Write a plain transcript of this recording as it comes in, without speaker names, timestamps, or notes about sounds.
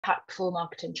impactful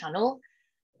marketing channel.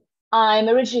 I'm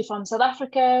originally from South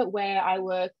Africa, where I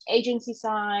worked agency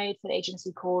side for an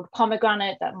agency called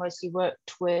Pomegranate that mostly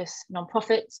worked with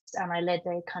nonprofits, and I led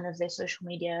their social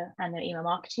media and their email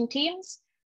marketing teams.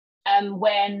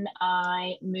 When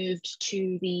I moved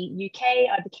to the UK,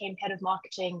 I became head of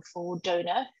marketing for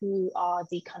Donor, who are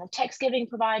the kind of text giving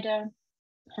provider,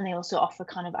 and they also offer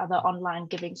kind of other online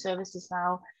giving services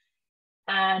now.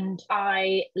 And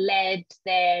I led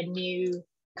their new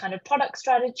kind of product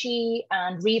strategy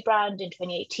and rebrand in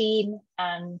 2018.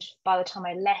 And by the time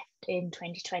I left in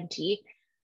 2020,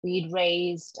 we'd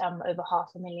raised over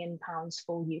 £500,000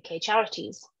 for UK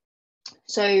charities.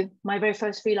 So my very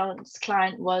first freelance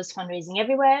client was Fundraising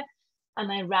Everywhere,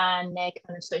 and I ran their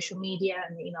kind of social media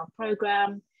and the email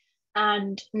program.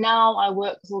 And now I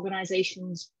work with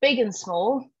organizations big and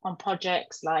small on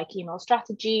projects like email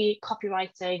strategy,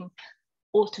 copywriting,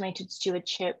 automated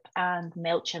stewardship, and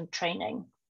MailChimp training.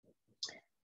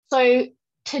 So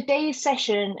today's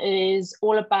session is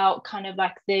all about kind of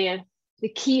like the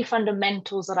key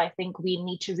fundamentals that I think we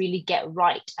need to really get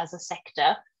right as a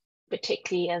sector,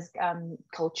 particularly as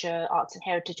culture, arts and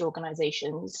heritage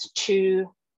organizations,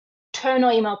 to turn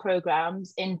our email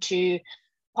programs into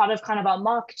part of kind of our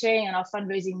marketing and our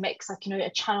fundraising mix, like, a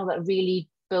channel that really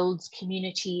builds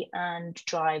community and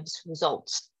drives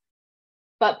results.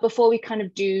 But before we kind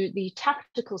of do the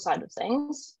tactical side of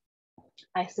things,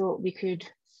 I thought we could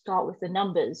start with the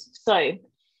numbers. So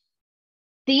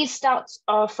these stats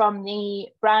are from the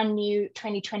brand new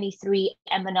 2023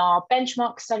 M&R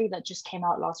benchmark study that just came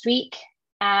out last week.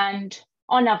 And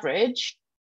on average,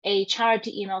 a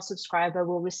charity email subscriber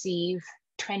will receive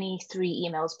 23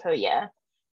 emails per year.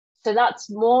 So that's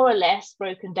more or less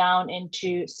broken down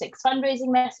into 6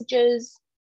 fundraising messages,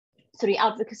 3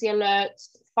 advocacy alerts,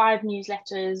 5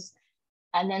 newsletters,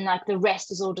 and then like the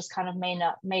rest is all just kind of made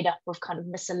up of kind of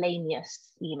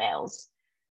miscellaneous emails.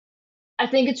 I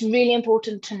think it's really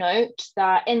important to note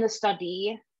that in the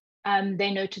study,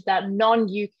 they noted that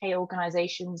non-UK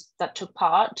organizations that took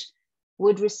part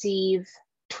would receive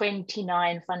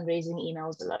 29 fundraising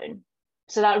emails alone.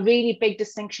 So that really big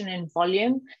distinction in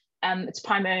volume, it's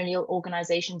primarily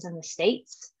organizations in the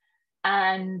States.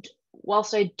 And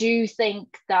whilst I do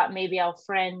think that maybe our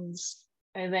friends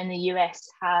over in the US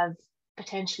have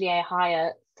potentially a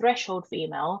higher threshold for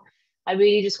email, I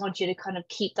really just want you to kind of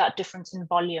keep that difference in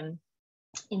volume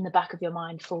in the back of your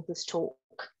mind for this talk.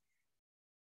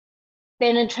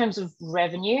 Then in terms of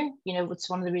revenue, it's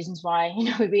one of the reasons why,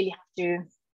 we really have to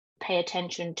pay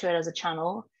attention to it as a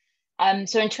channel.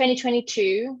 So in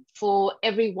 2022, for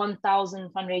every 1,000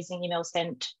 fundraising emails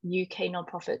sent, UK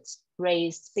nonprofits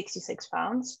raised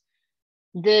 £66.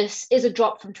 This is a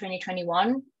drop from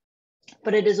 2021,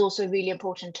 but it is also really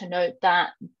important to note that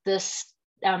this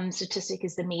statistic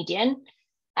is the median.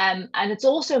 And it's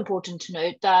also important to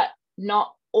note that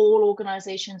not all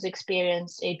organizations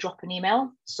experience a drop in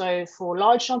email. So for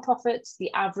large nonprofits,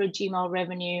 the average email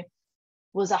revenue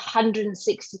was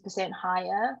 160%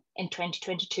 higher in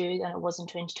 2022 than it was in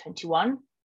 2021.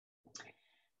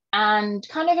 And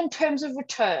kind of in terms of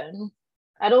return,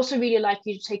 I'd also really like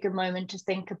you to take a moment to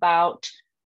think about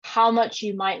how much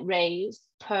you might raise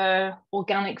per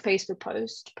organic Facebook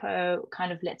post, per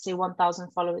kind of, let's say,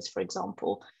 1,000 followers, for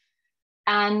example.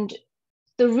 And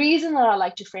the reason that I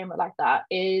like to frame it like that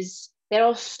is there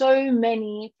are so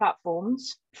many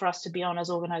platforms for us to be on as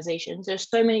organizations. There's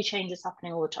so many changes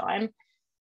happening all the time.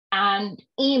 And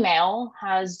email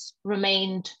has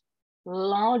remained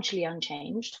largely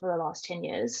unchanged for the last 10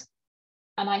 years.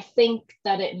 And I think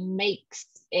that it makes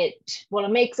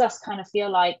us kind of feel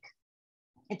like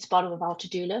it's part of our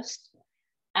to-do list.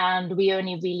 And we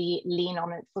only really lean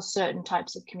on it for certain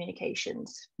types of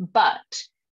communications. But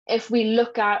if we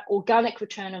look at organic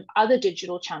return of other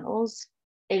digital channels,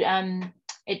 you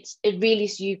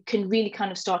can really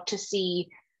kind of start to see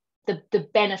the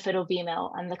benefit of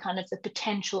email and the kind of the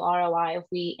potential ROI if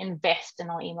we invest in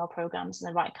our email programs in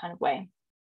the right kind of way.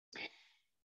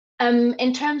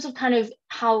 In terms of kind of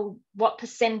what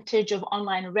percentage of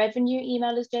online revenue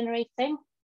email is generating,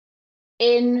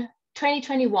 in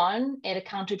 2021, it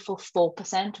accounted for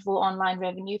 4% of all online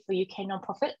revenue for UK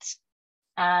nonprofits.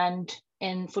 And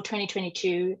for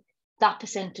 2022, that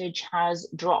percentage has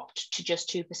dropped to just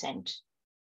 2%.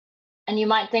 And you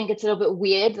might think it's a little bit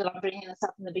weird that I'm bringing this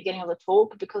up in the beginning of the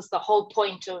talk, because the whole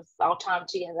point of our time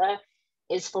together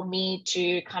is for me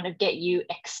to kind of get you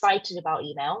excited about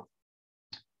email.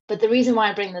 But the reason why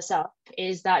I bring this up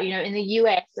is that, in the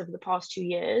US over the past 2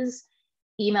 years,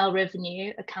 email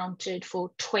revenue accounted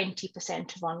for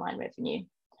 20% of online revenue.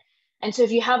 And so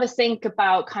if you have a think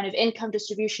about kind of income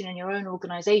distribution in your own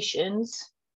organizations,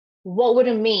 what would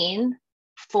it mean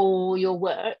for your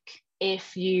work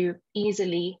if you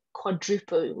easily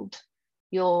quadrupled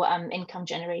your income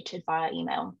generated via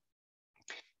email?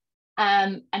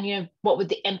 And what would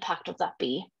the impact of that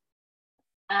be?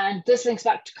 And this links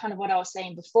back to kind of what I was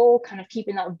saying before, kind of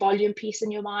keeping that volume piece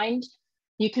in your mind.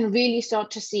 You can really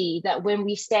start to see that when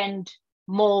we send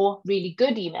more really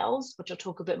good emails, which I'll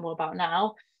talk a bit more about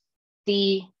now,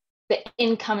 the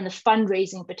income and the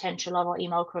fundraising potential of our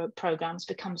email programs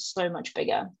becomes so much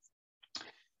bigger.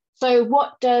 So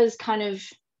what does kind of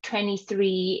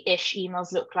 23-ish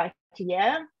emails look like a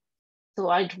year? So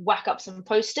I'd whack up some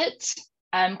post-its.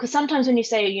 Because sometimes when you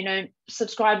say,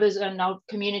 subscribers in our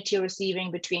community are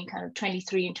receiving between kind of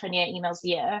 23 and 28 emails a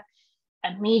year,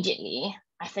 immediately,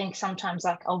 I think sometimes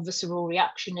like our visceral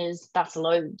reaction is that's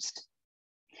loads.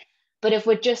 But if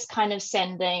we're just kind of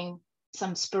sending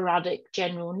some sporadic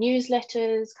general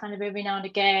newsletters kind of every now and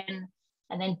again,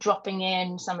 and then dropping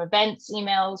in some events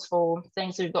emails for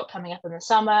things that we've got coming up in the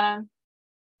summer,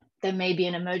 there may be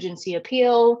an emergency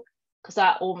appeal, because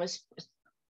that almost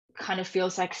kind of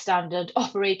feels like standard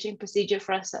operating procedure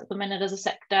for us at the minute as a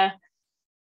sector.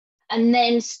 And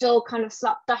then still kind of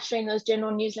slapdashing those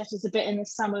general newsletters a bit in the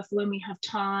summer for when we have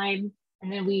time.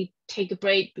 And then we take a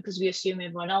break because we assume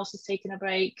everyone else is taking a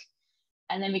break.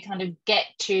 And then we kind of get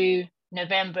to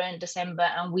November and December,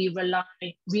 and we rely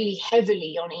really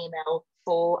heavily on email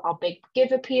for our big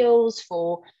give appeals,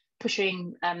 for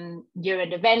pushing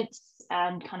year-end events,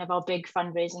 and kind of our big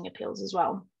fundraising appeals as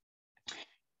well.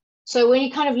 So when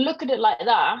you kind of look at it like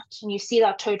that, and you see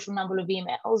that total number of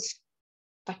emails,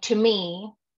 like to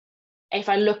me, if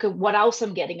I look at what else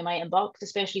I'm getting in my inbox,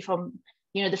 especially from,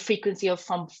 the frequency of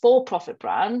from for-profit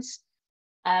brands,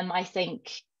 I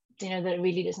think, that it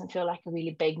really doesn't feel like a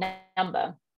really big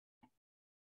number.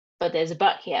 But there's a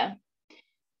but here.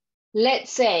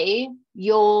 Let's say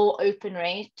your open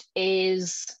rate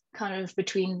is kind of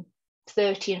between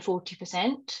 30 and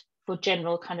 40% for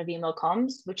general kind of email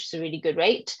comms, which is a really good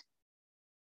rate.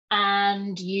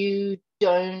 And you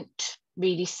don't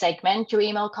really segment your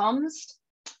email comms,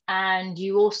 and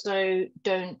you also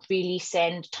don't really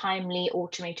send timely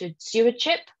automated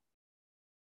stewardship.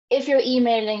 If you're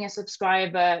emailing a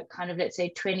subscriber kind of, let's say,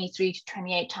 23 to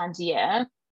 28 times a year,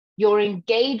 your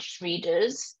engaged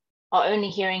readers are only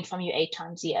hearing from you 8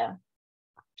 times a year.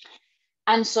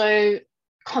 And so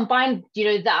combine,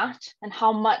 that and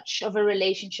how much of a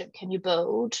relationship can you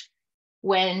build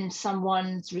when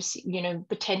someone's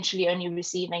potentially only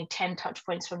receiving 10 touch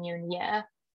points from you in a year,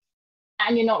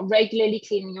 and you're not regularly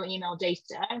cleaning your email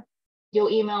data,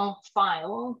 your email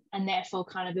file, and therefore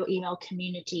kind of your email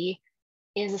community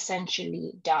is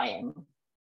essentially dying.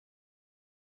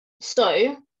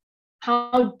 So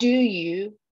how do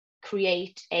you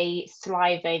create a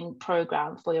thriving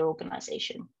program for your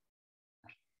organization?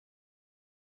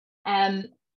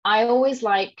 I always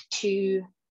like to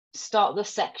start the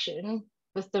section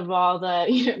with the rather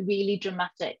really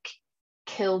dramatic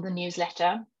kill the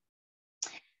newsletter.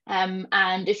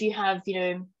 And if you have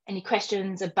any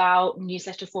questions about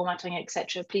newsletter formatting,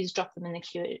 etc., please drop them in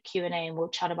the Q&A and we'll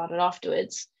chat about it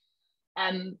afterwards.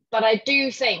 But I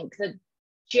do think that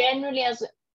generally as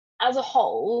a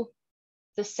whole,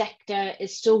 the sector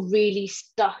is still really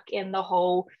stuck in the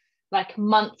whole like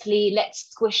monthly, let's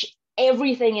squish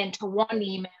everything into one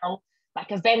email,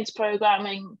 like events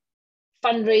programming,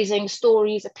 fundraising,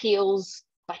 stories, appeals,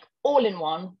 like all in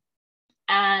one.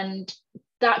 And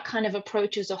that kind of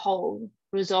approach as a whole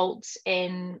results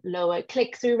in lower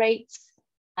click-through rates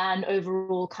and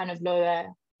overall kind of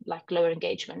lower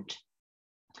engagement.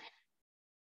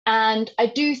 And I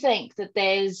do think that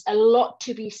there's a lot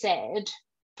to be said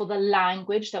for the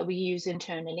language that we use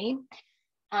internally.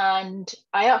 And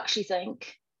I actually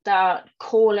think that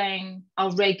calling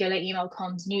our regular email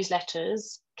comms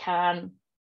newsletters can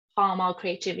harm our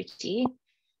creativity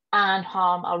and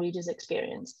harm our readers'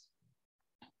 experience.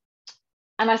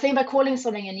 And I think by calling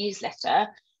something a newsletter,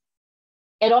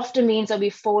 it often means that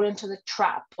we fall into the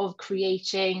trap of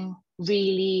creating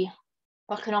really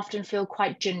what can often feel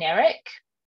quite generic,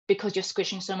 because you're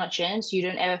squishing so much in, so you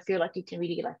don't ever feel like you can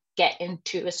really get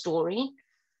into a story.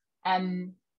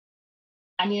 And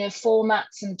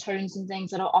formats and tones and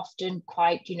things that are often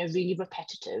quite really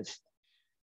repetitive.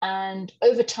 And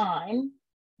over time,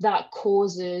 that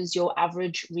causes your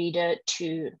average reader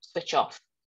to switch off.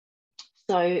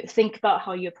 So think about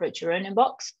how you approach your own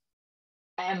inbox.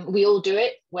 We all do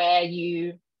it, where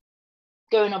you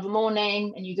go in of a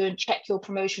morning and you go and check your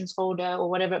promotions folder or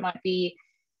whatever it might be,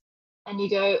 and you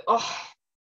go, oh,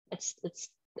 it's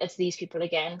these people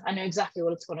again. I know exactly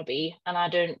what it's going to be, and I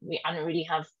don't really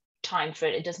have time for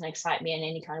it. It doesn't excite me in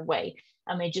any kind of way.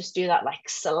 I may just do that like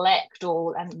select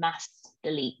all and mass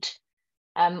delete.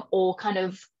 Or kind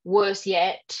of worse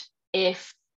yet,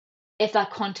 if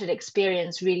that content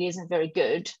experience really isn't very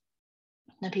good,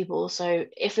 then people also,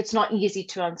 if it's not easy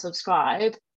to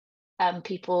unsubscribe,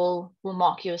 people will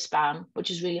mark you as spam,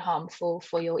 which is really harmful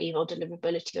for your email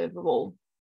deliverability overall.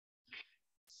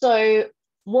 So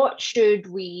what should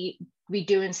we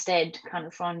do instead kind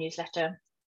of for our newsletter?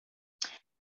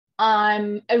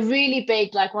 I'm a really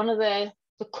big, like one of the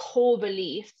core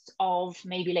beliefs of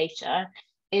Maybe Later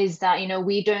is that, you know,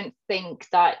 we don't think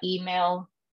that email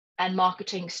and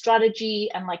marketing strategy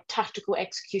and like tactical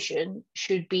execution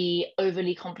should be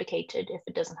overly complicated if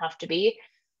it doesn't have to be.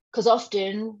 Because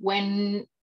often when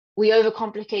we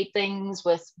overcomplicate things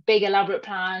with big elaborate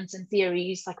plans and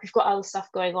theories, like we've got other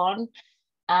stuff going on,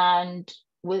 and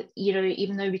with, you know,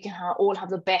 even though we can all have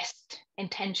the best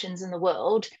intentions in the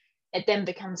world, it then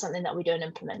becomes something that we don't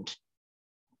implement.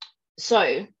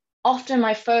 So often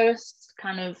my first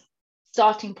kind of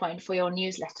starting point for your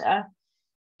newsletter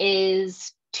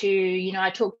is to, you know, I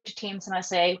talk to teams and I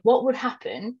say, what would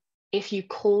happen if you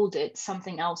called it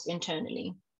something else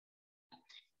internally?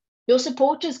 Your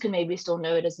supporters can maybe still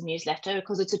know it as a newsletter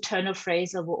because it's a turn of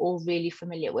phrase that we're all really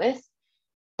familiar with.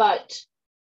 But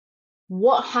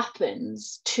what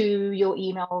happens to your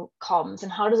email comms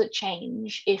and how does it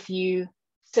change if you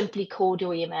simply called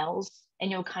your emails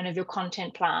and your kind of your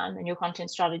content plan and your content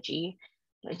strategy,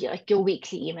 like your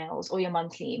weekly emails or your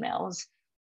monthly emails?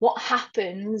 What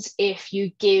happens if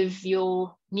you give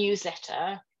your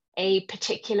newsletter a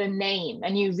particular name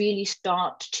and you really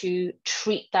start to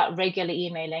treat that regular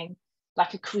emailing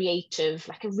like a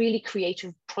really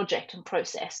creative project and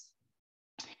process?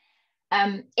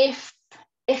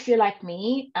 If you're like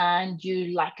me and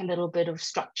you like a little bit of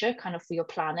structure kind of for your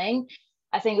planning,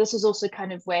 I think this is also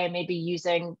kind of where maybe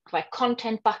using like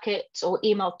content buckets or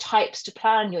email types to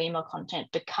plan your email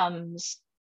content becomes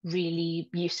really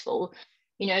useful.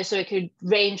 You know, so it could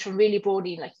range from really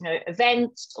broadly, like, you know,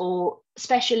 events or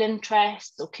special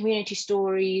interests or community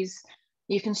stories.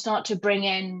 You can start to bring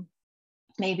in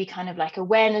maybe kind of like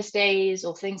awareness days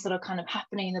or things that are kind of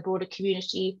happening in the broader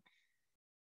community.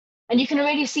 And you can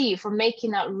already see from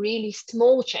making that really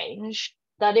small change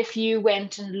that if you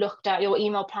went and looked at your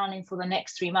email planning for the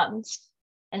next 3 months,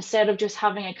 instead of just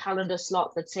having a calendar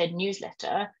slot that said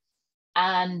newsletter,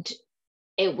 and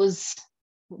it was,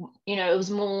 you know,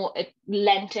 it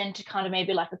lent into kind of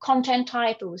maybe like a content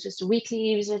type, it was just a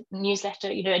weekly newsletter,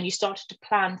 you know, and you started to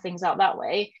plan things out that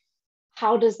way,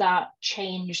 how does that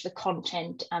change the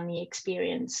content and the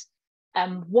experience?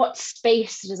 What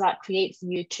space does that create for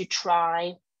you to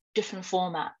try different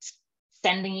formats,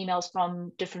 sending emails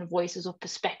from different voices or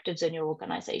perspectives in your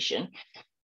organization?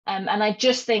 And I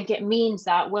just think it means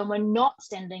that when we're not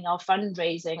sending our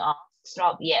fundraising asks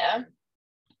throughout the year,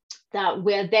 that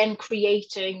we're then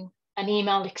creating an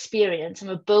email experience and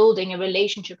we're building a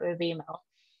relationship over email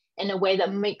in a way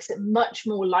that makes it much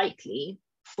more likely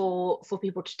for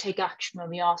people to take action when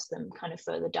we ask them kind of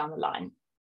further down the line.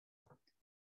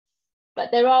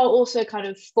 But there are also kind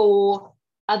of 4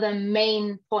 other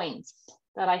main points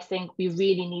that I think we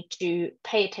really need to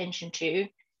pay attention to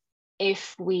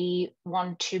if we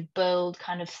want to build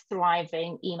kind of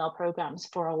thriving email programs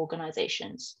for our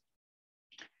organizations.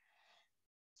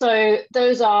 So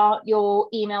those are your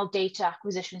email data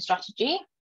acquisition strategy.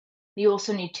 You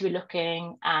also need to be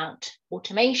looking at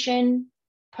automation,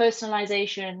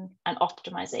 personalization, and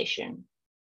optimization.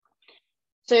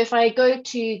 So if I go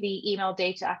to the email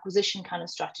data acquisition kind of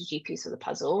strategy piece of the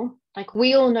puzzle, like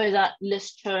we all know that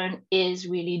list churn is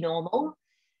really normal.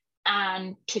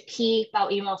 And to keep our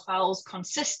email files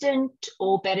consistent,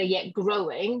 or better yet,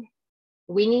 growing,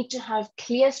 we need to have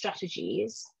clear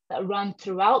strategies that run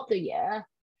throughout the year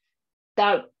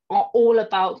that are all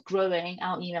about growing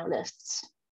our email lists.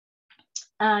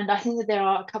 And I think that there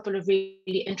are a couple of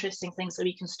really interesting things that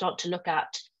we can start to look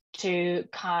at to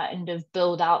kind of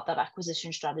build out that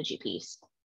acquisition strategy piece.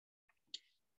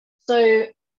 So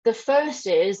the first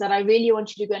is that I really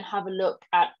want you to go and have a look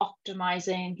at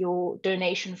optimizing your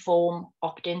donation form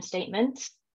opt-in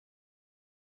statements.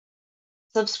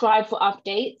 Subscribe for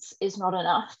updates is not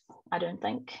enough, I don't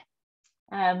think.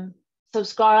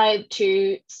 Subscribe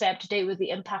to stay up to date with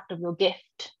the impact of your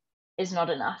gift is not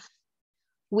enough.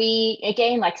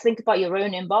 Again, like think about your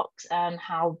own inbox and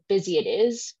how busy it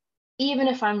is. Even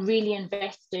if I'm really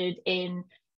invested in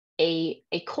a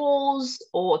cause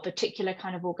or a particular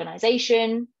kind of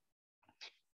organization,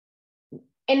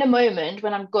 in a moment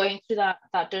when I'm going through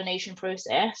that donation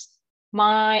process,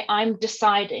 I'm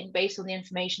deciding based on the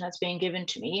information that's being given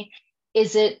to me,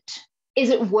 is it is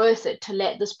it worth it to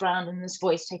let this brand and this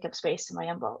voice take up space in my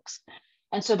inbox?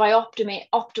 And so by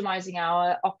optimizing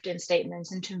our opt-in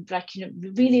statements and to like,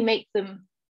 really make them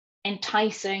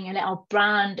enticing and let our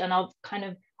brand and our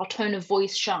tone of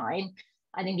voice shine,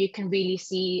 I think you can really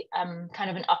see kind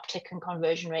of an uptick in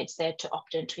conversion rates there to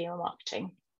opt into email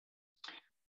marketing.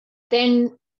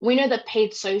 Then we know that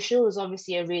paid social is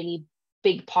obviously a really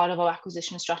big part of our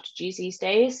acquisition strategies these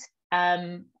days.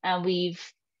 And we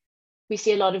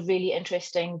see a lot of really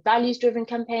interesting values-driven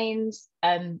campaigns.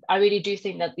 I really do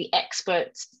think that the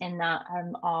experts in that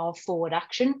are Forward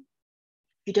Action.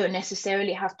 You don't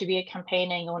necessarily have to be a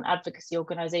campaigning or an advocacy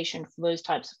organization for those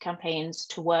types of campaigns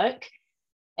to work.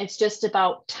 It's just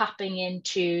about tapping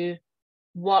into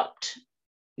what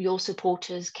your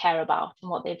supporters care about and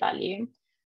what they value.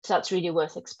 So that's really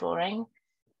worth exploring.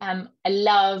 I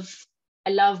love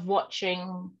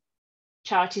watching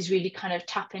charities really kind of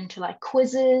tap into like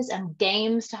quizzes and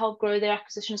games to help grow their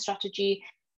acquisition strategy.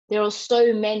 There are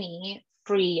so many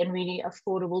free and really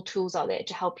affordable tools out there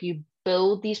to help you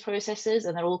build these processes,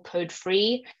 and they're all code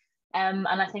free. And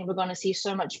I think we're going to see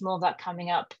so much more of that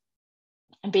coming up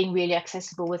and being really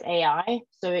accessible with AI.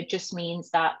 So it just means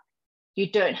that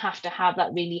you don't have to have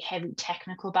that really heavy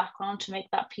technical background to make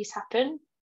that piece happen.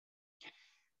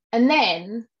 And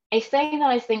then a thing that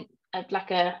I think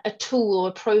like a tool or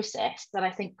a process that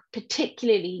I think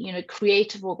particularly,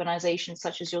 creative organizations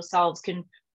such as yourselves can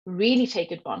really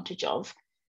take advantage of,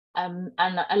 and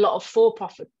a lot of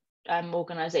for-profit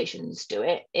organizations do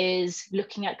it, is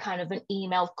looking at kind of an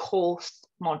email course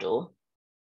model.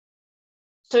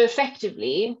 So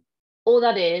effectively, all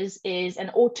that is an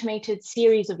automated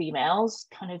series of emails,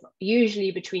 kind of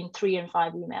usually between 3 and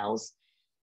 5 emails,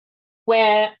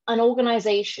 where an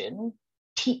organization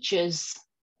teaches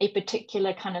a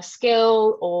particular kind of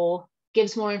skill or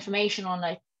gives more information on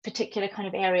a particular kind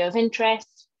of area of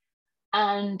interest.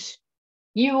 And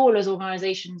you all as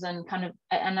organizations and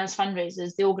as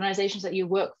fundraisers, the organizations that you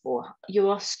work for, you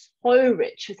are so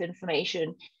rich with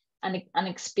information and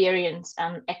experience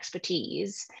and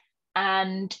expertise,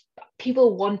 and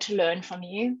people want to learn from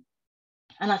you.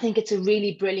 And I think it's a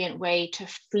really brilliant way to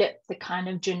flip the kind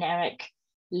of generic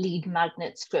lead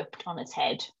magnet script on its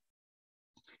head.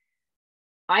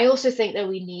 I also think that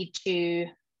we need to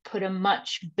put a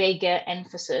much bigger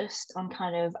emphasis on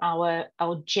kind of our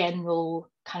general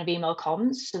kind of email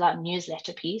comms, so that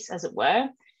newsletter piece, as it were.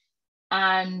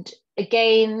 And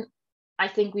again, I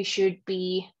think we should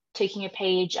be taking a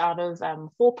page out of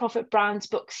for-profit brands'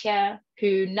 books here,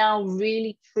 who now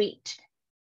really treat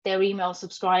their email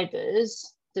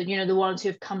subscribers, the ones who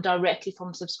have come directly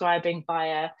from subscribing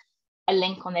via a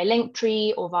link on their link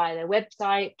tree or via their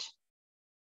website,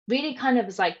 really kind of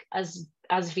as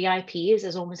VIPs,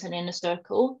 as almost an inner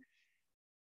circle.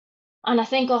 And I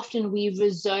think often we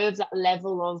reserve that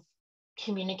level of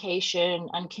communication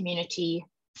and community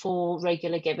for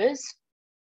regular givers.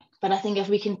 But I think if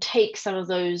we can take some of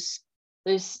those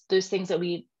things that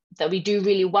we do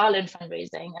really well in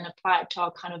fundraising and apply it to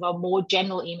our more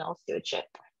general email stewardship,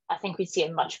 I think we see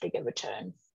a much bigger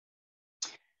return.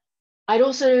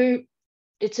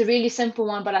 It's a really simple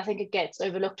one, but I think it gets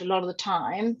overlooked a lot of the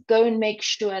time. Go and make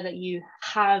sure that you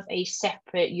have a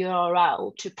separate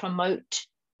URL to promote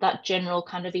that general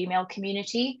kind of email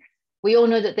community. We all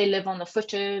know that they live on the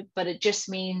footer, but it just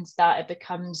means that it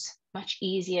becomes much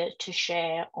easier to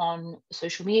share on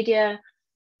social media.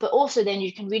 But also then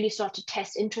you can really start to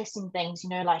test interesting things,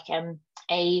 like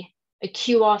a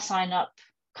QR sign up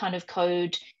kind of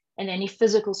code in any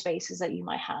physical spaces that you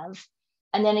might have.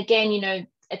 And then again,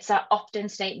 it's that opt-in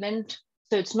statement.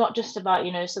 So it's not just about,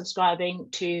 subscribing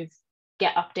to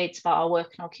get updates about our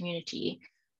work in our community.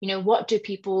 What do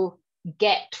people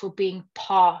get for being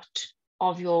part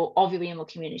of your email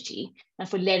community and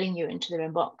for letting you into their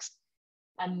inbox?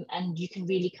 And you can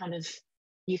really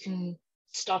you can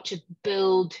start to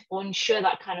build or ensure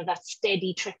that that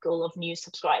steady trickle of new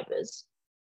subscribers.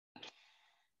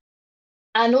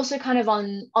 And also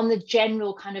on the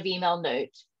general email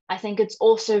note, I think it's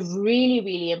also really,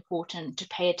 really important to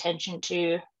pay attention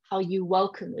to how you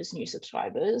welcome those new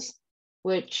subscribers,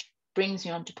 which brings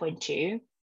me on to point 2,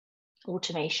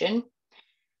 automation.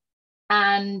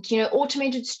 And,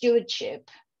 automated stewardship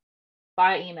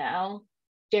by email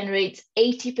generates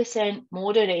 80%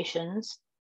 more donations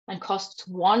and costs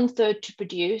 1/3 to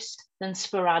produce than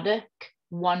sporadic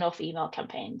one-off email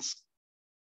campaigns.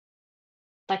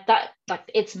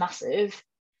 It's massive.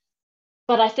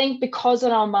 But I think because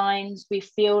in our minds, we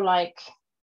feel like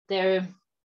they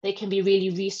can be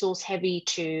really resource heavy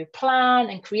to plan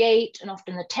and create, and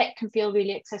often the tech can feel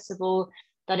really accessible,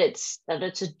 that it's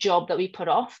a job that we put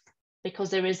off. because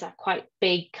there is that quite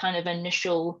big kind of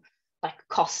initial like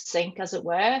cost sink, as it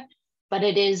were, but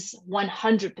it is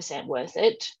 100% worth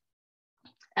it.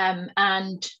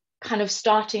 And kind of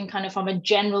starting kind of from a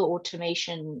general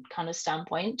automation kind of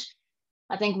standpoint,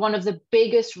 I think one of the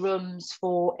biggest rooms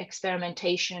for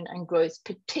experimentation and growth,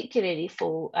 particularly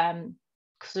for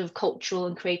sort of cultural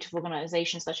and creative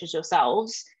organizations such as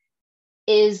yourselves,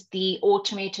 is the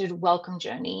automated welcome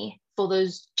journey for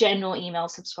those general email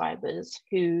subscribers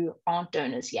who aren't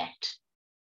donors yet.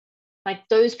 Like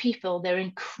those people, they're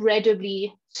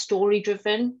incredibly story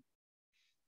driven.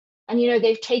 And, you know,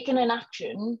 they've taken an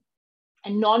action, a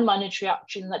non-monetary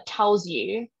action that tells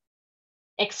you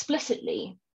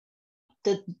explicitly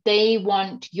that they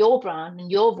want your brand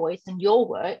and your voice and your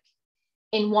work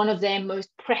in one of their most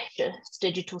precious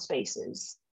digital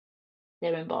spaces,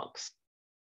 their inbox.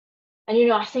 And, you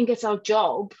know, I think it's our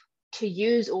job to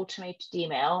use automated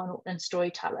email and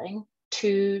storytelling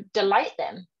to delight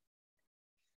them.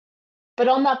 But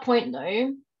on that point,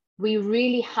 though, we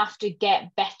really have to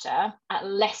get better at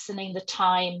lessening the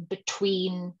time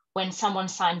between when someone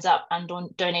signs up and on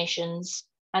donations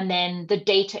and then the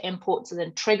data imports and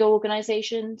then trigger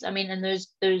organizations. I mean, and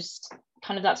those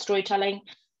kind of that storytelling.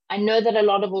 I know that a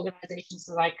lot of organizations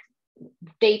are like,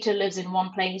 data lives in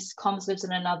one place, comms lives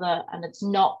in another, and it's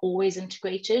not always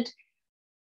integrated.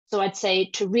 So I'd say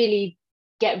to really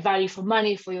get value for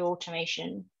money for your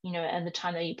automation, you know, and the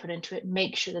time that you put into it,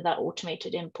 make sure that that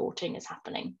automated importing is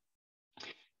happening.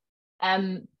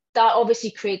 That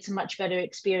obviously creates a much better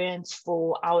experience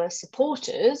for our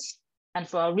supporters and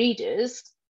for our readers,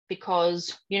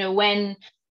 because, you know, when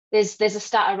there's a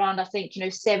stat around, I think, you know,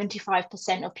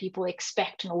 75% of people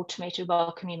expect an automated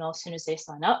welcome email as soon as they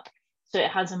sign up. So it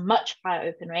has a much higher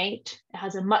open rate. It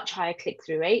has a much higher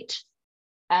click-through rate.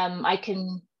 I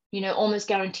can, you know, almost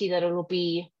guarantee that it'll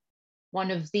be one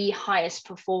of the highest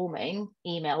performing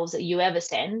emails that you ever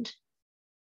send.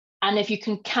 And if you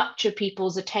can capture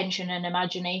people's attention and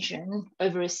imagination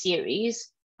over a series,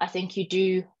 I think you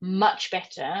do much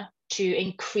better to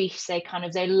increase their kind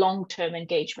of their long-term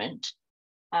engagement,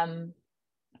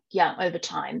 over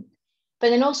time. But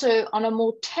then also on a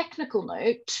more technical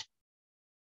note,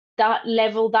 that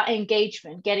level, that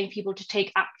engagement, getting people to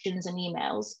take actions and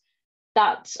emails,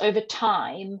 that's over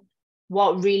time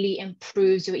what really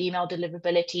improves your email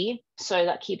deliverability. So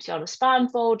that keeps you out of spam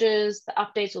folders, the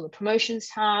updates or the promotions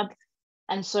tab.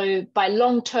 And so by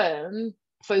long term,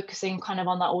 focusing kind of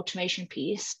on that automation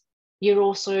piece, you're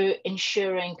also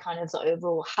ensuring kind of the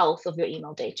overall health of your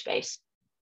email database.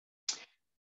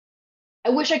 I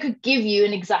wish I could give you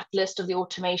an exact list of the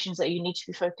automations that you need to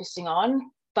be focusing on,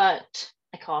 but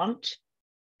I can't.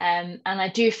 And I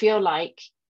do feel like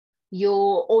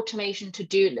your automation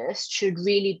to-do list should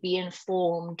really be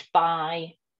informed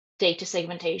by data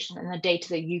segmentation and the data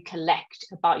that you collect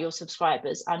about your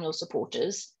subscribers and your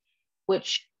supporters,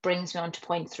 which brings me on to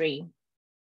point 3,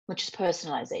 which is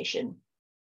personalization.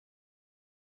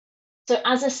 So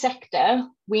as a sector,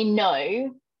 we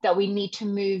know that we need to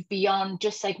move beyond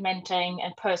just segmenting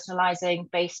and personalizing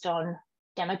based on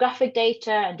demographic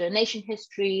data and donation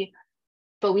history,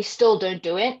 but we still don't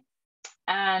do it.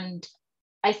 And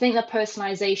I think that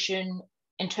personalization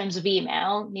in terms of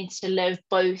email needs to live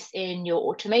both in your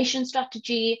automation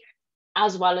strategy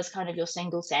as well as kind of your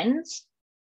single sends.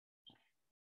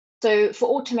 So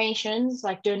for automations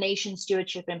like donation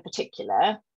stewardship in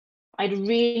particular, I'd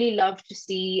really love to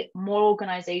see more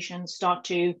organizations start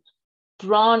to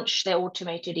branch their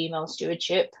automated email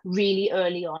stewardship really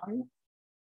early on.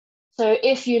 So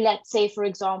if you, let's say, for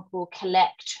example,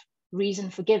 collect reason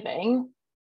for giving,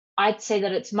 I'd say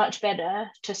that it's much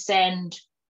better to send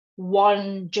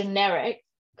one generic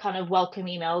kind of welcome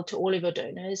email to all of your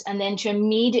donors and then to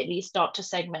immediately start to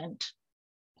segment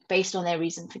based on their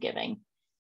reason for giving.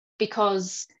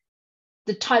 Because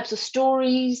the types of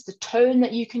stories, the tone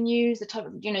that you can use, the type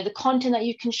of, you know, the content that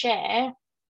you can share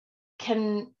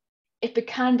can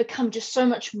become just so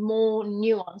much more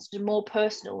nuanced and more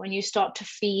personal when you start to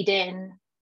feed in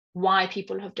why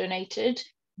people have donated,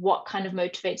 what kind of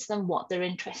motivates them, what they're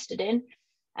interested in.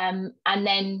 And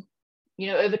then, you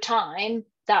know, over time,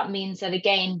 that means that,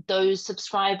 again, those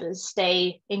subscribers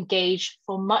stay engaged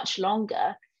for much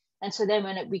longer. And so then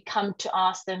when we come to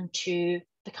ask them to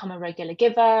become a regular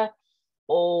giver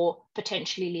or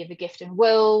potentially leave a gift and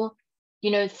will,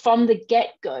 you know, from the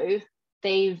get-go,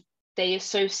 they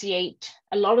associate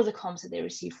a lot of the comms that they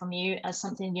receive from you as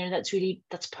something, you know,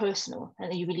 that's personal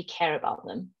and that you really care about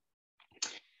them.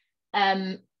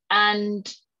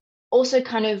 And also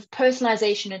kind of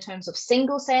personalization in terms of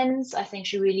single sends, I think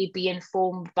should really be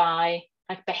informed by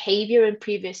like behavior in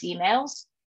previous emails.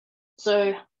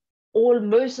 So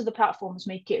most of the platforms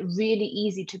make it really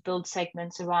easy to build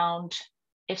segments around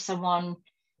if someone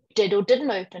did or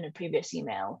didn't open a previous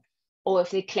email, or if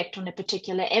they clicked on a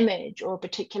particular image or a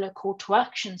particular call to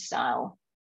action style.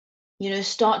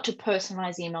 Start to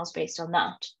personalize emails based on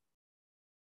that.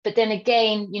 But then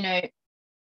again,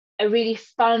 a really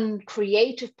fun,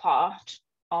 creative part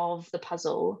of the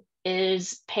puzzle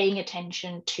is paying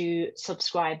attention to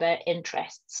subscriber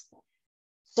interests.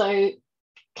 So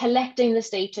collecting this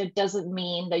data doesn't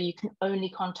mean that you can only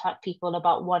contact people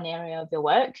about one area of your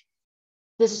work.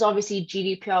 This is obviously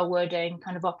GDPR wording,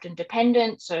 kind of opt-in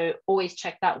dependent, so always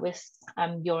check that with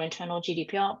your internal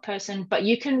GDPR person. But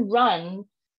you can run,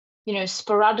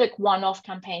 sporadic one-off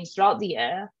campaigns throughout the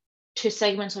year to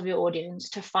segments of your audience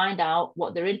to find out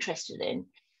what they're interested in.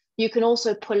 You can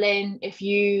also pull in, if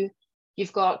you've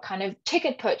got kind of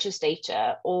ticket purchase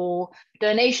data or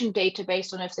donation data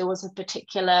based on if there was a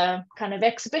particular kind of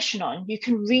exhibition on, you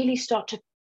can really start to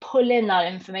pull in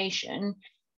that information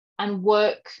and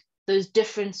work those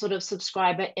different sort of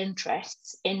subscriber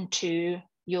interests into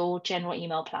your general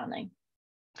email planning.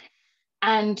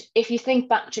 And if you think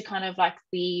back to kind of like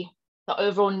the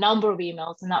overall number of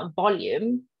emails and that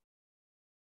volume,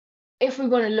 if we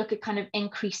want to look at kind of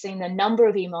increasing the number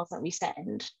of emails that we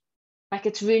send, like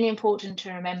it's really important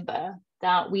to remember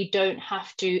that we don't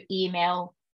have to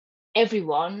email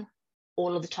everyone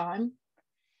all of the time.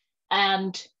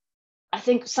 And I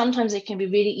think sometimes it can be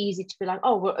really easy to be like,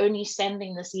 oh, we're only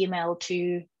sending this email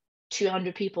to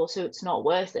 200 people, so it's not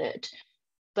worth it.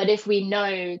 But if we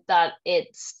know that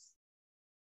it's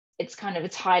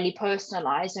highly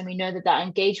personalized, and we know that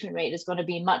engagement rate is going to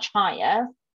be much higher,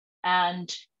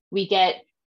 and we get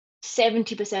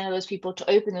 70% of those people to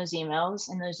open those emails,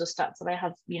 and those are stats that I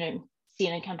have,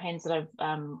 seen in campaigns that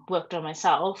I've worked on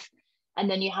myself, and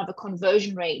then you have a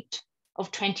conversion rate of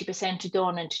 20% to go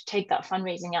on and to take that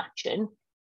fundraising action,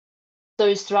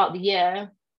 those throughout the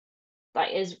year,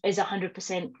 that is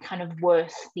 100% kind of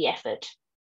worth the effort.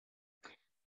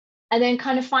 And then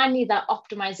kind of finally, that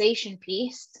optimization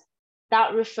piece,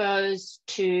 that refers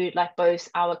to like both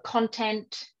our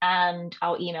content and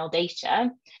our email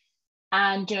data.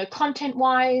 And,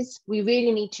 content-wise, we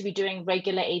really need to be doing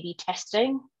regular A/B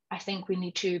testing. I think we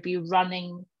need to be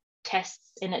running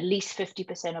tests in at least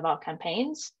 50% of our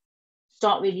campaigns.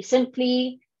 Start really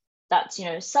simply. That's,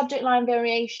 subject line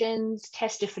variations,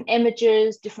 test different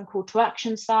images, different call to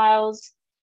action styles.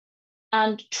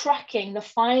 And tracking the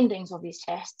findings of these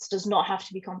tests does not have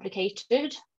to be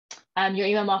complicated. Your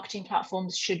email marketing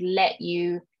platforms should let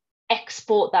you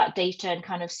export that data in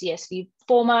kind of CSV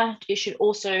format. It should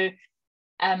also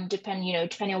depending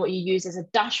on what you use as a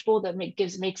dashboard, that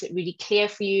makes it really clear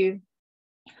for you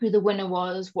who the winner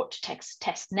was, what to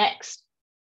test next.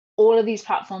 All of these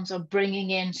platforms are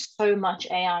bringing in so much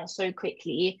AI so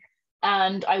quickly,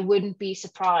 and I wouldn't be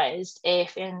surprised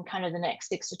if in kind of the next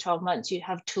 6 to 12 months you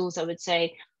have tools that would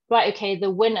say, right, okay, the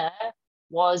winner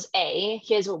was A,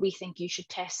 here's what we think you should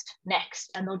test next,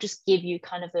 and they'll just give you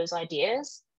kind of those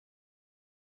ideas.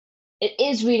 It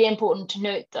is really important to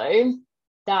note though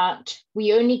that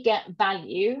we only get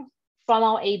value from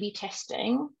our A/B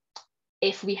testing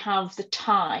if we have the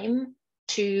time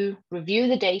to review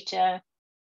the data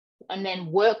and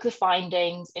then work the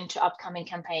findings into upcoming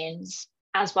campaigns,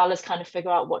 as well as kind of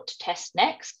figure out what to test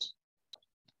next.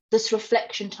 This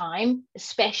reflection time,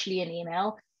 especially in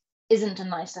email, isn't a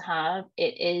nice to have,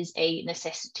 it is a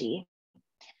necessity.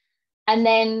 And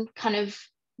then kind of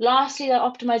lastly, that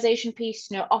optimization piece,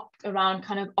 around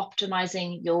kind of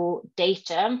optimizing your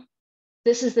data.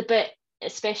 This is the bit,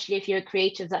 especially if you're a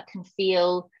creative, that can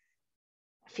feel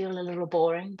a little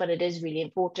boring, but it is really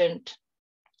important.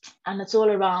 And it's all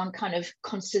around kind of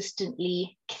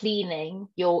consistently cleaning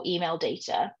your email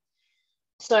data.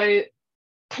 So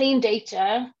clean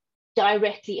data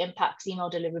directly impacts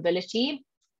email deliverability.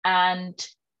 And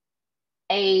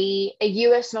a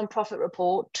US nonprofit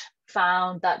report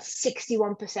found that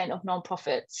 61% of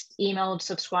nonprofits emailed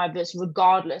subscribers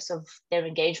regardless of their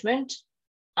engagement.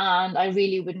 And I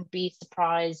really wouldn't be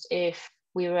surprised if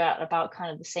we were at about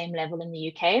kind of the same level in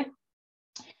the UK.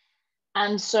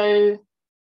 And so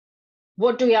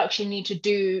what do we actually need to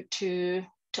do to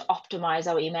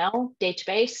optimize our email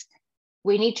database?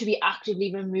 We need to be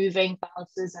actively removing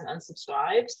bounces and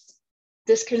unsubscribes.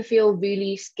 This can feel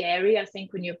really scary, I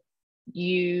think, when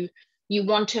you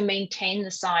want to maintain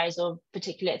the size of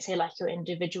particularly, let's say, like your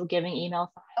individual giving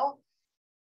email file.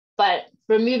 But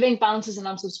removing bounces and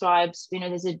unsubscribes,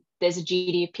 there's a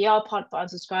GDPR part for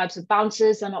unsubscribes. So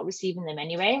bounces, they're not receiving them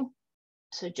anyway,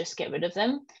 so just get rid of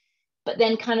them. But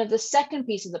then kind of the second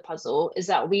piece of the puzzle is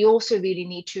that we also really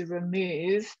need to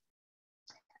remove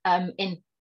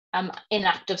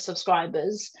inactive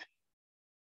subscribers.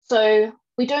 So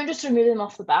we don't just remove them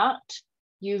off the bat.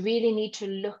 You really need to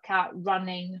look at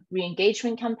running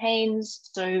re-engagement campaigns.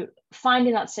 So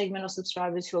finding that segment of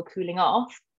subscribers who are cooling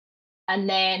off and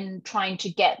then trying to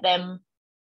get them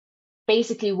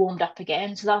basically warmed up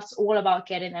again. So that's all about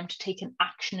getting them to take an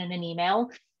action in an email.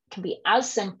 It can be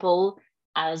as simple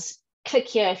as click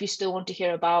here if you still want to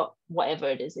hear about whatever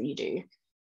it is that you do.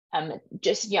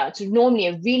 It's normally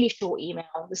a really short email.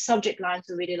 The subject lines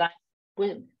are really like,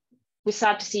 we're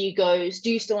sad to see you go.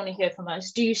 Do you still want to hear from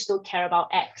us? Do you still care about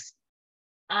X?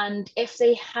 And if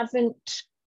they haven't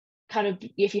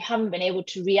if you haven't been able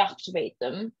to reactivate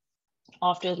them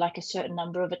after like a certain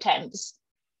number of attempts,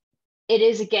 it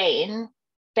is again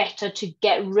better to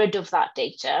get rid of that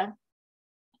data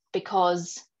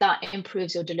because that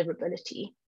improves your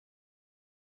deliverability.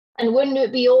 And wouldn't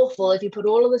it be awful if you put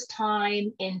all of this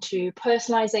time into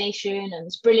personalization and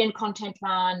this brilliant content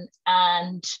plan,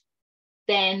 and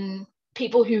then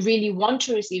people who really want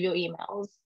to receive your emails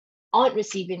aren't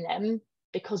receiving them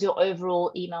because your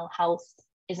overall email health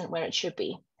isn't where it should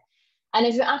be? And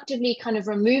if you're actively kind of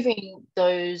removing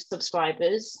those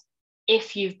subscribers,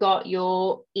 if you've got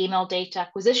your email data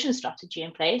acquisition strategy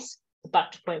in place,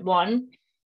 back to point one,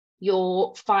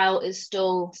 your file is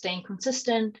still staying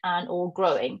consistent and all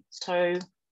growing. So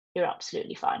you're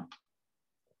absolutely fine.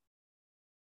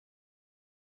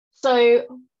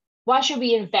 So why should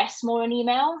we invest more in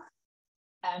email?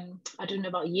 I don't know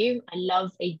about you. I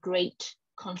love a great,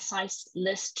 concise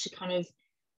list to kind of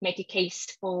make a case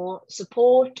for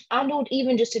support, and or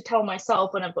even just to tell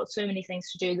myself when I've got so many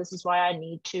things to do, this is why I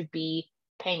need to be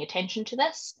paying attention to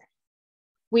this.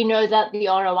 We know that the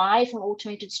ROI from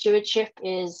automated stewardship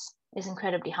is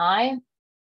incredibly high.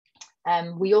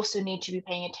 We also need to be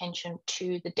paying attention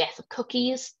to the death of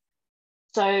cookies.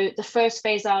 So the first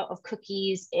phase out of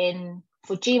cookies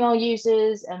for Gmail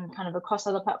users and kind of across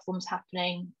other platforms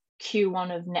happening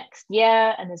Q1 of next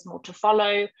year, and there's more to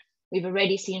follow. We've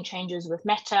already seen changes with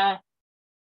Meta.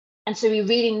 And so we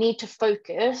really need to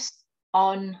focus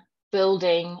on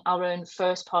building our own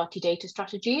first-party data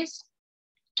strategies.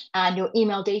 And your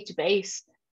email database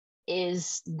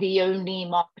is the only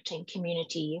marketing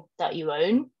community that you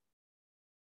own.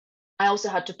 I also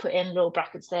had to put in little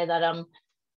brackets there that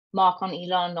Mark and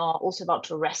Elon are also about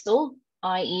to wrestle,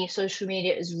 i.e. social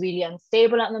media is really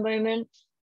unstable at the moment.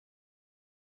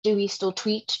 Do we still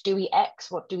tweet? Do we X?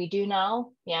 What do we do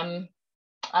now? And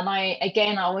I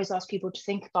always ask people to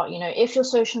think about, if your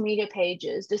social media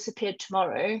pages disappeared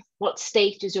tomorrow, what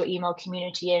state is your email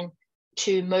community in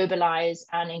to mobilize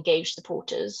and engage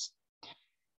supporters?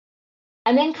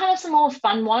 And then kind of some more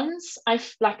fun ones. I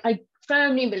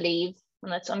firmly believe,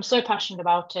 and I'm so passionate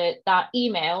about it, that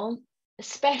email,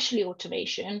 especially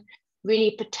automation,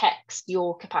 really protects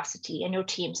your capacity and your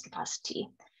team's capacity.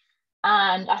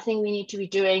 And I think we need to be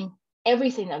doing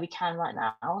everything that we can right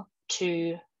now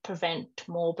to prevent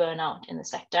more burnout in the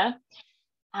sector,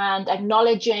 and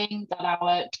acknowledging that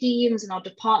our teams and our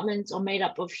departments are made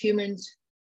up of humans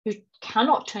who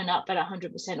cannot turn up at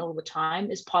 100% all the time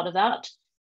is part of that.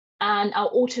 And our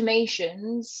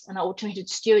automations and our automated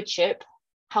stewardship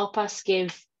help us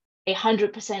give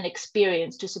 100%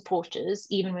 experience to supporters,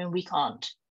 even when we can't,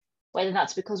 whether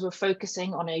that's because we're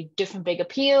focusing on a different big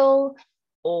appeal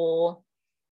or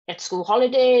at school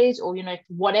holidays or,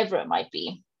 whatever it might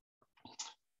be.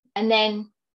 And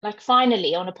then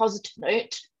finally, on a positive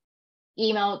note,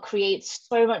 email creates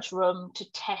so much room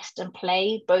to test and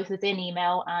play both within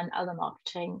email and other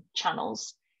marketing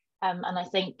channels. And I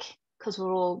think because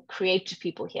we're all creative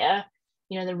people here,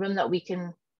 the room that we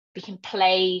can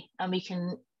play and we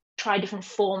can try different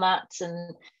formats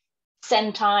and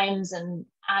send times and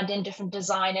add in different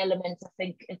design elements. I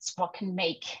think it's what can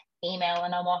make email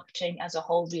and our marketing as a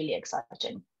whole really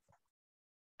exciting.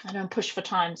 I don't push for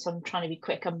time, so I'm trying to be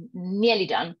quick. I'm nearly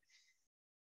done.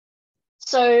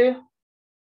 So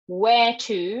where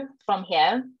to from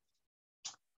here?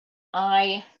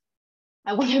 I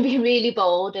want to be really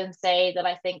bold and say that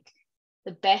I think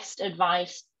the best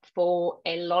advice for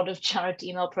a lot of charity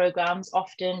email programs,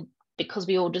 often because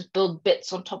we all just build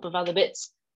bits on top of other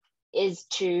bits, is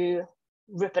to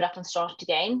rip it up and start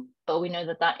again. But we know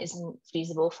that that isn't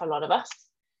feasible for a lot of us.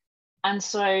 And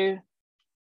so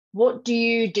what do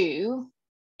you do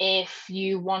if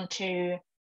you want to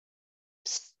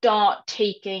start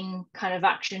taking kind of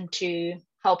action to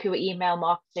help your email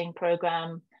marketing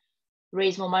program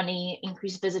raise more money,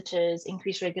 increase visitors,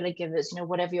 increase regular givers,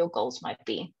 whatever your goals might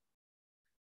be?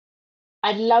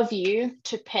 I'd love you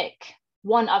to pick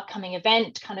one upcoming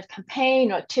event, kind of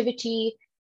campaign or activity,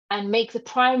 and make the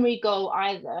primary goal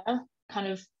either kind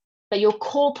of that your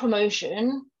core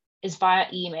promotion is via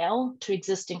email to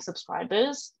existing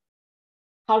subscribers,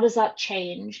 how does that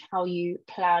change how you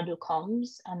plan your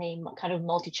comms and a kind of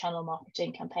multi-channel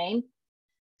marketing campaign?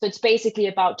 So it's basically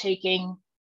about taking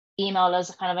email as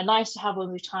a kind of a nice to have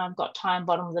when we've got time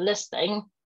bottom of the list thing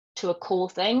to a core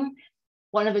thing.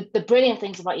 One of the brilliant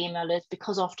things about email is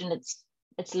because often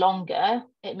it's longer,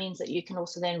 it means that you can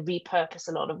also then repurpose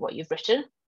a lot of what you've written.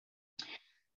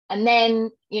 And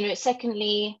then,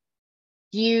 secondly,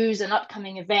 use an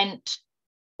upcoming event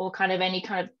or kind of any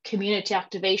kind of community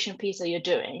activation piece that you're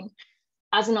doing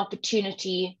as an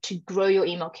opportunity to grow your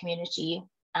email community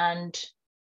and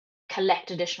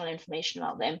collect additional information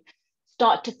about them.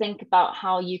 Start to think about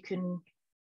how you can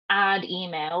add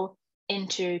email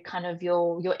into kind of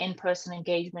your in-person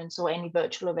engagements or any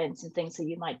virtual events and things that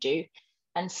you might do,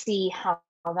 and see how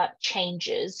that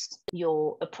changes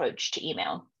your approach to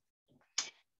email.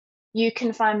 You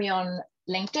can find me on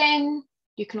LinkedIn.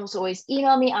 You can also always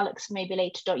email me,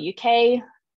 alex@maybelater.uk.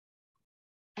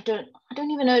 I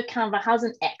don't even know if Canva has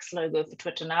an X logo for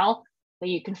Twitter now, but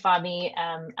you can find me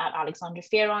at Alexandra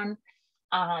Fieron.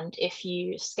 And if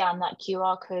you scan that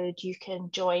QR code, you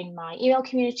can join my email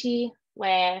community,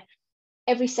 where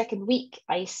every second week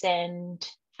I send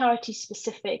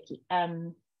charity-specific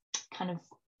kind of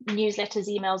newsletters,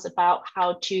 emails about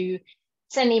how to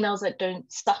send emails that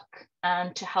don't suck,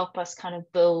 and to help us kind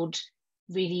of build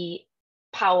really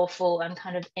powerful and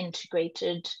kind of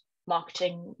integrated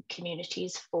marketing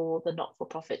communities for the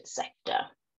not-for-profit sector.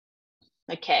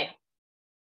 Okay,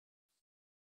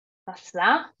 that's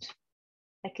that.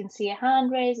 I can see a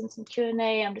hand raised and some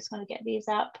Q&A. I'm just going to get these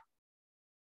up.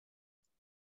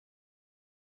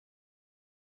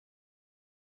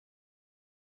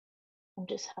 I'm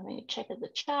just having a check at the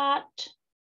chat.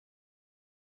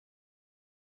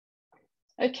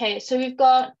 Okay, so we've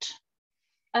got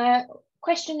a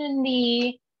question in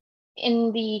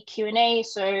the Q&A.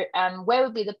 So where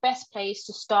would be the best place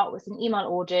to start with an email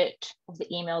audit of the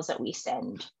emails that we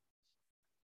send?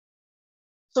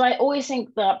 So I always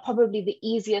think that probably the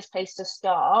easiest place to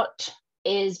start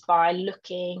is by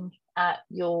looking at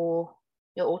your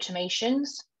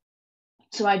automations.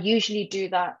 So I'd usually do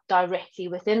that directly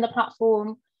within the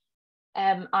platform.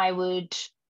 I would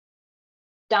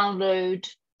download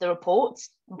the reports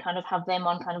and kind of have them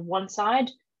on kind of one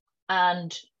side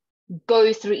and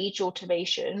go through each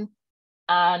automation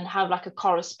and have like a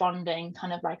corresponding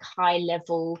kind of like high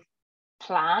level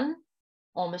plan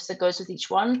almost that goes with each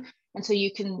one. And so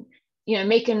you can,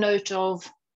 make a note of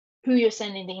who you're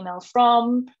sending the email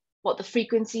from, what the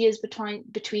frequency is between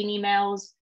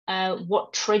emails,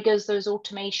 what triggers those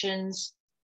automations.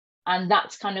 And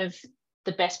that's kind of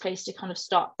the best place to kind of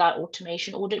start that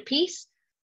automation audit piece.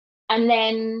 And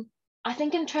then I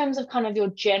think in terms of kind of your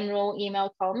general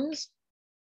email comms,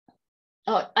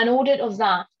 an audit of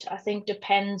that, I think,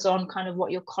 depends on kind of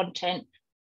what your content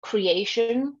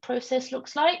creation process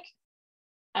looks like.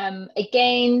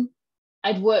 Again,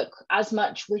 I'd work as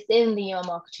much within the email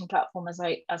marketing platform as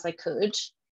I could.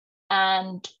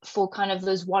 And for kind of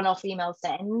those one-off email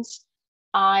sends,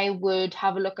 I would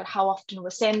have a look at how often we're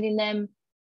sending them,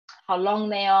 how long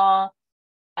they are,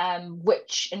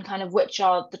 which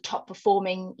are the top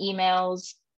performing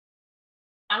emails,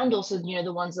 and also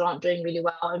the ones that aren't doing really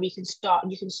well. And you can start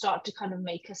to kind of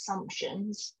make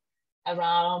assumptions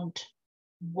around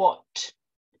what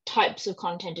types of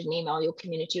content in email your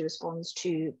community responds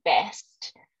to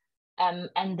best,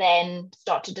 and then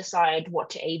start to decide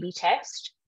what to A/B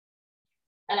test.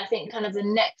 And I think kind of the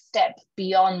next step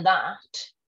beyond that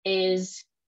is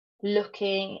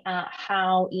looking at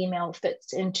how email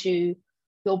fits into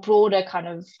your broader kind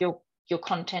of your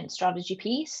content strategy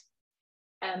piece,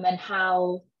 and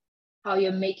how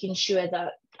you're making sure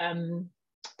that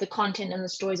the content and the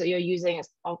stories that you're using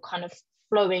are kind of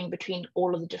flowing between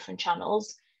all of the different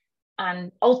channels,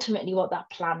 and ultimately what that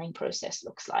planning process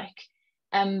looks like.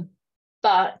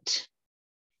 But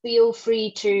feel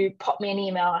free to pop me an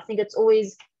email. I think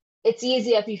it's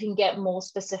easier if you can get more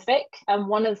specific. And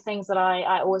one of the things that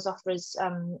I always offer is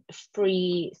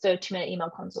free 30-minute email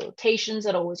consultations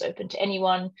that are always open to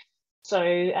anyone.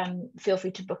 So feel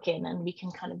free to book in and we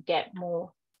can kind of get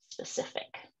more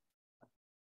specific.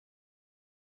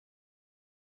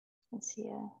 Let's see.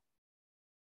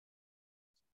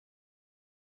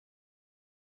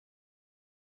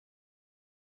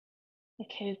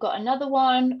 Okay, we've got another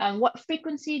one. What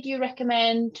frequency do you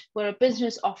recommend? We're a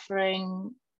business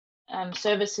offering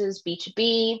services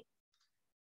B2B.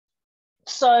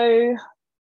 So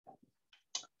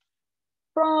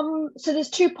there's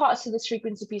two parts to this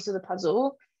frequency piece of the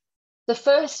puzzle. The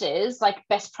first is like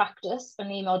best practice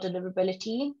and email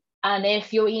deliverability. And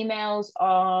if your emails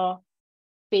are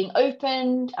being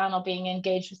opened and are being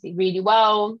engaged with it really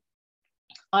well,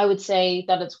 I would say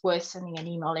that it's worth sending an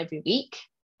email every week.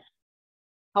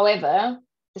 However,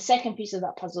 the second piece of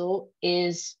that puzzle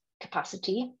is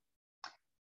capacity.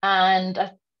 And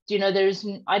I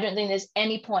don't think there's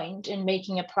any point in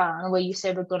making a plan where you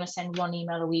say we're going to send one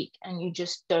email a week and you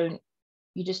just don't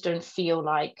feel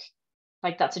like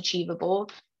that's achievable.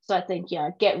 So I think,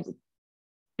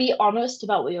 be honest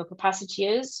about what your capacity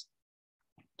is,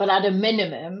 but at a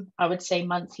minimum, I would say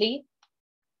monthly.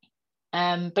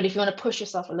 But if you want to push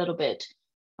yourself a little bit,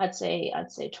 I'd say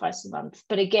twice a month.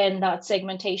 But again, that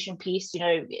segmentation piece,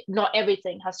 not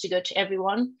everything has to go to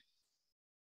everyone.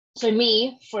 So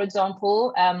me, for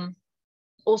example,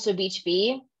 also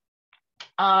B2B,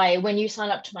 when you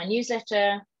sign up to my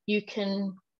newsletter, you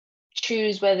can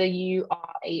choose whether you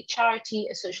are a charity,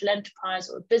 a social enterprise,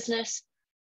 or a business.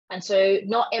 And so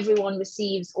not everyone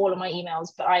receives all of my emails,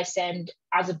 but I send,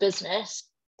 as a business,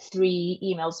 3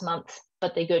 emails a month,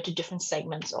 but they go to different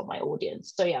segments of my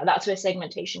audience. So yeah, that's where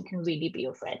segmentation can really be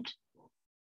your friend.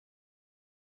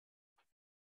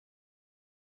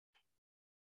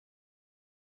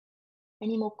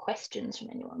 Any more questions from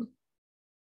anyone?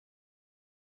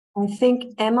 I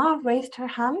think Emma raised her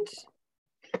hand.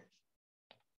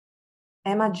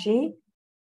 Emma G.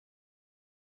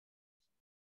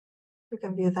 You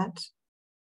can view that.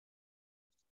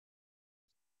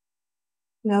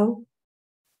 No.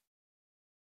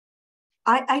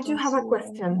 I do have a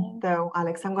question though,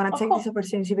 Alex. I'm going to take this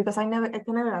opportunity because I can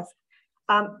never ask.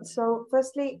 So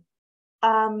firstly,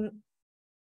 how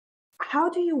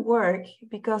do you work?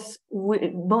 Because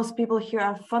most people here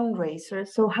are fundraisers.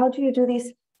 So how do you do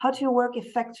this? How do you work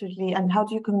effectively, and how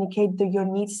do you communicate your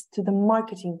needs to the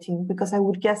marketing team? Because I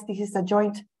would guess this is a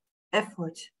joint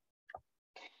effort.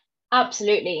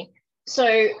 Absolutely.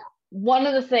 So one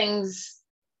of the things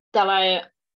that I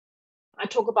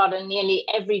talk about in nearly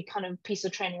every kind of piece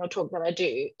of training or talk that I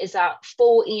do is that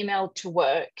for email to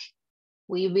work,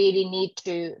 we really need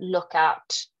to look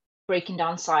at breaking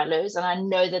down silos. And I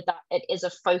know that it is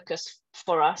a focus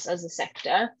for us as a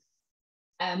sector.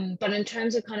 But in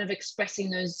terms of kind of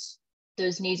expressing those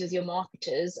needs with your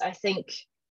marketers, I think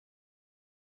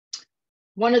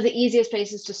one of the easiest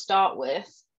places to start with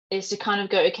is to kind of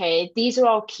go, okay, these are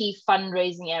our key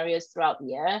fundraising areas throughout the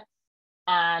year.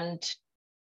 And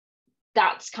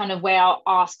that's kind of where our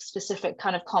ask specific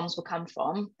kind of comms will come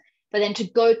from. But then to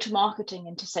go to marketing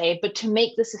and to say, but to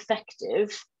make this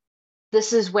effective,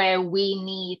 this is where we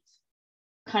need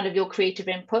kind of your creative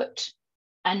input.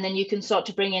 And then you can start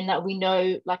to bring in that we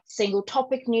know like single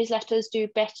topic newsletters do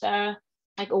better,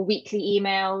 or weekly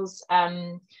emails.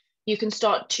 You can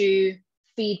start to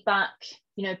feedback,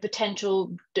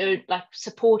 potential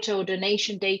supporter or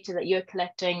donation data that you're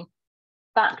collecting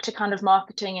back to kind of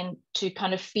marketing and to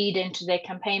kind of feed into their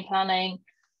campaign planning.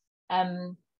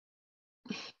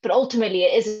 But ultimately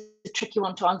it is a tricky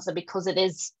one to answer because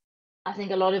I think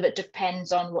a lot of it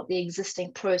depends on what the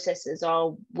existing processes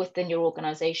are within your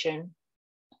organization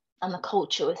and the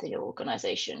culture within your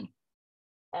organization.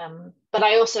 But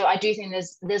I do think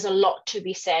there's a lot to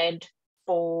be said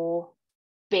for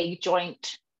big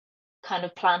joint kind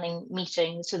of planning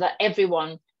meetings so that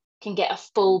everyone can get a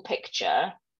full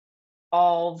picture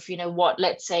of, what,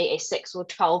 let's say, a 6 or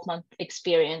 12 month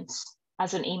experience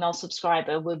as an email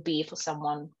subscriber would be for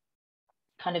someone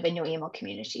kind of in your email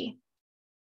community.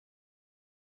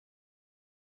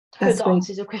 I hope that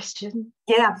answers your question.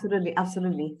 Yeah, absolutely.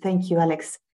 Thank you,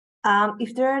 Alex.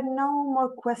 If there are no more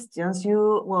questions,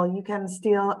 you can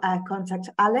still contact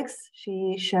Alex.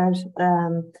 She shares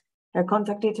her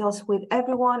contact details with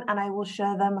everyone, and I will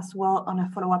share them as well on a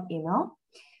follow-up email.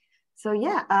 So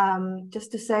yeah,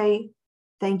 just to say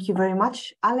thank you very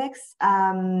much, Alex.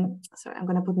 Sorry, I'm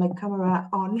going to put my camera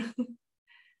on.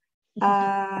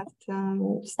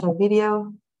 Start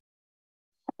video.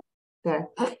 There.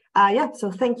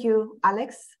 So thank you,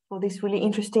 Alex, for this really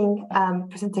interesting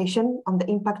presentation on the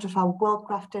impact of a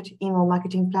well-crafted email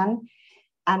marketing plan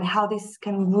and how this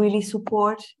can really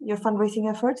support your fundraising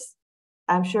efforts.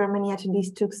 I'm sure many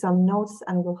attendees took some notes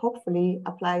and will hopefully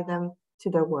apply them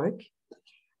to their work.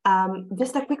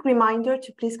 Just a quick reminder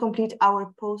to please complete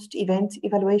our post-event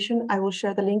evaluation. I will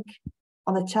share the link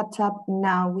on the chat tab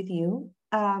now with you.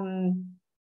 I'll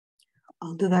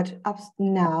do that up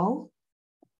now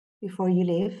before you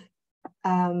leave.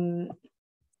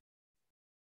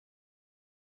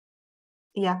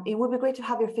 It would be great to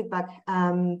have your feedback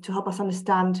to help us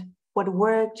understand what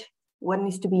worked, what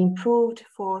needs to be improved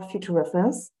for future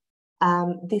reference.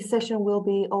 This session will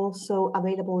be also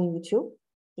available in YouTube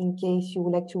in case you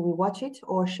would like to rewatch it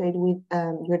or share it with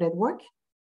your network.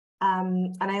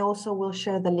 And I also will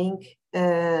share the link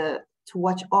to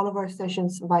watch all of our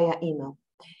sessions via email.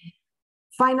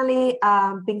 Finally,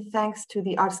 big thanks to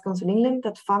the Arts Council England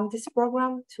that fund this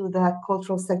program, to the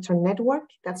Cultural Sector Network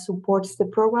that supports the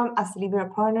program as delivery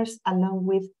partners, along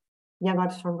with Young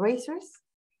Arts Fundraisers.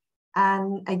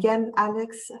 And again,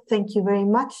 Alex, thank you very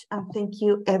much. And thank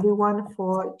you everyone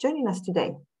for joining us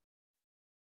today.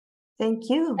 Thank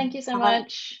you. Thank you so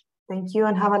much. Thank you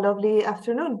and have a lovely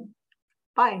afternoon.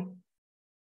 Bye.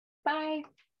 Bye.